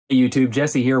Hey YouTube,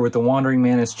 Jesse here with the Wandering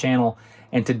Mantis channel,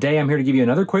 and today I'm here to give you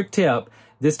another quick tip.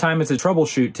 This time it's a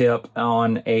troubleshoot tip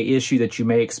on an issue that you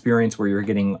may experience where you're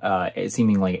getting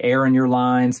seemingly air in your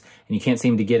lines and you can't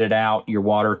seem to get it out. Your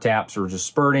water taps are just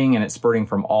spurting, and it's spurting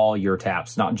from all your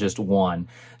taps, not just one.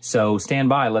 So stand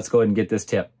by, let's go ahead and get this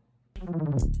tip.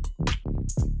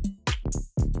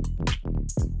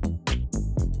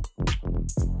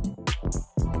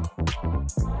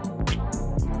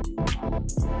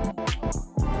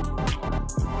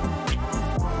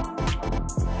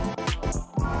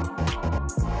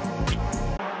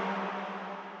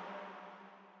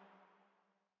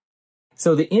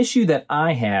 So the issue that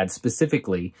I had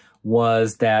specifically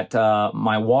was that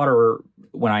my water,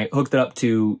 when I hooked it up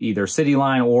to either city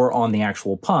line or on the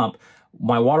actual pump,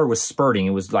 my water was spurting. It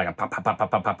was like a pop, pop, pop,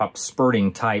 pop, pop, pop, pop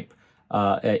spurting type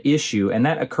issue, and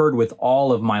that occurred with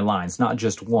all of my lines, not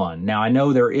just one. Now I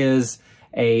know there is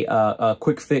a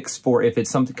quick fix for if it's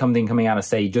something coming out of,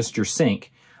 say, just your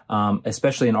sink.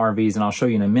 Especially in RVs, and I'll show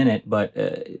you in a minute, but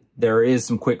there is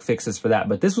some quick fixes for that.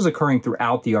 But this was occurring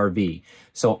throughout the RV.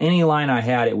 So any line I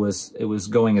had, it was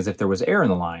going as if there was air in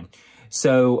the line.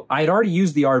 So I had already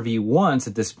used the RV once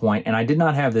at this point, and I did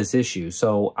not have this issue.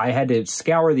 So I had to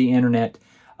scour the internet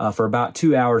for about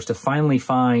 2 hours to finally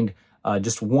find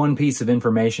just one piece of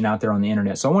information out there on the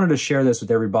internet. So I wanted to share this with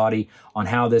everybody on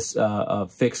how this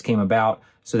fix came about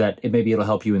so that maybe it'll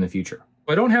help you in the future.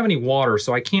 I don't have any water,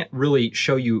 so I can't really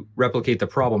replicate the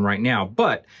problem right now.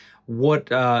 But what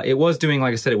it was doing,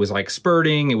 like I said, it was like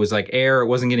spurting, it was like air, it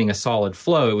wasn't getting a solid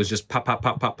flow. It was just pop, pop,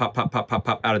 pop, pop, pop, pop, pop, pop,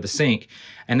 pop out of the sink.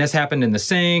 And this happened in the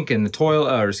sink, and the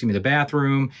toilet, or excuse me, the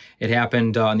bathroom. It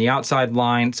happened on the outside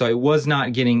line, so it was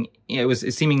not getting, it was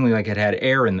seemingly like it had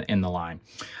air in the line.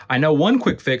 I know one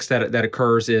quick fix that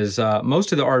occurs is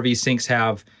most of the RV sinks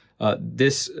have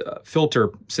this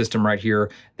filter system right here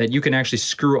that you can actually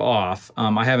screw off.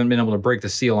 I haven't been able to break the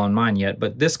seal on mine yet,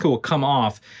 but this will come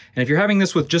off. And if you're having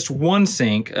this with just one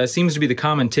sink, seems to be the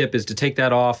common tip is to take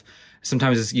that off.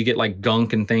 Sometimes you get like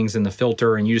gunk and things in the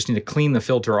filter, and you just need to clean the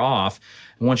filter off.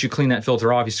 And once you clean that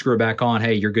filter off, you screw it back on,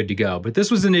 hey, you're good to go. But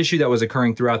this was an issue that was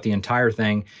occurring throughout the entire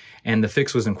thing, and the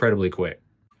fix was incredibly quick.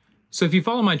 So if you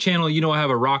follow my channel, you know I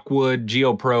have a Rockwood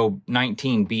GeoPro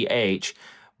 19BH.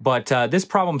 But this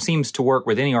problem seems to work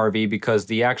with any RV because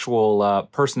the actual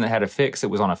person that had a fix, it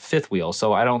was on a fifth wheel.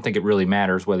 So I don't think it really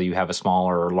matters whether you have a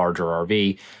smaller or larger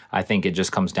RV. I think it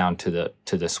just comes down to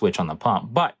the switch on the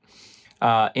pump. But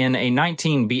in a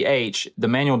 19BH, the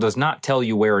manual does not tell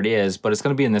you where it is, but it's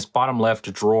going to be in this bottom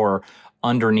left drawer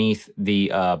underneath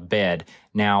the bed.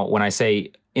 Now, when I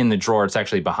say in the drawer, it's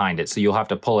actually behind it. So you'll have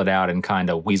to pull it out and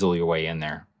kind of weasel your way in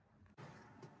there.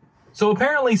 So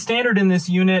apparently standard in this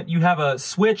unit, you have a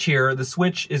switch here. The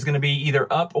switch is going to be either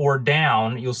up or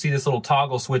down. You'll see this little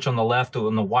toggle switch on the left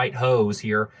on the white hose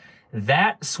here.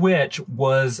 That switch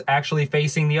was actually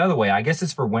facing the other way. I guess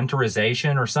it's for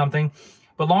winterization or something.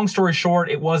 But long story short,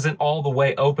 it wasn't all the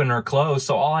way open or closed.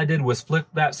 So all I did was flip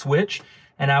that switch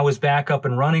and I was back up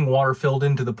and running. Water filled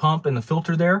into the pump and the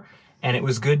filter there, and it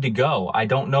was good to go. I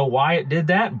don't know why it did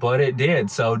that, but it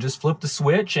did. So just flip the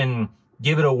switch and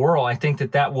give it a whirl. I think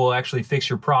that will actually fix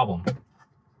your problem.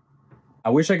 I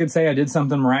wish I could say I did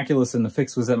something miraculous and the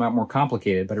fix was that much more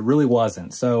complicated, but it really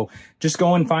wasn't. So just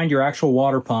go and find your actual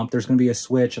water pump. There's going to be a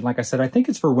switch. And like I said, I think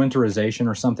it's for winterization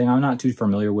or something. I'm not too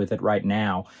familiar with it right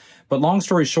now. But long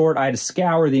story short, I had to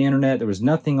scour the internet. There was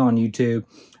nothing on YouTube.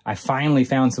 I finally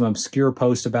found some obscure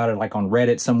posts about it, like on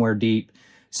Reddit somewhere deep.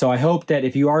 So I hope that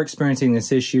if you are experiencing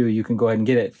this issue, you can go ahead and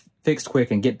get it fixed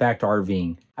quick and get back to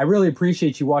RVing. I really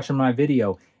appreciate you watching my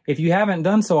video. If you haven't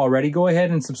done so already, go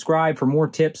ahead and subscribe for more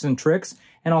tips and tricks,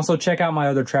 and also check out my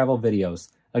other travel videos.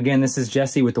 Again, this is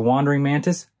Jesse with the Wandering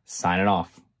Mantis, signing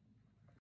off.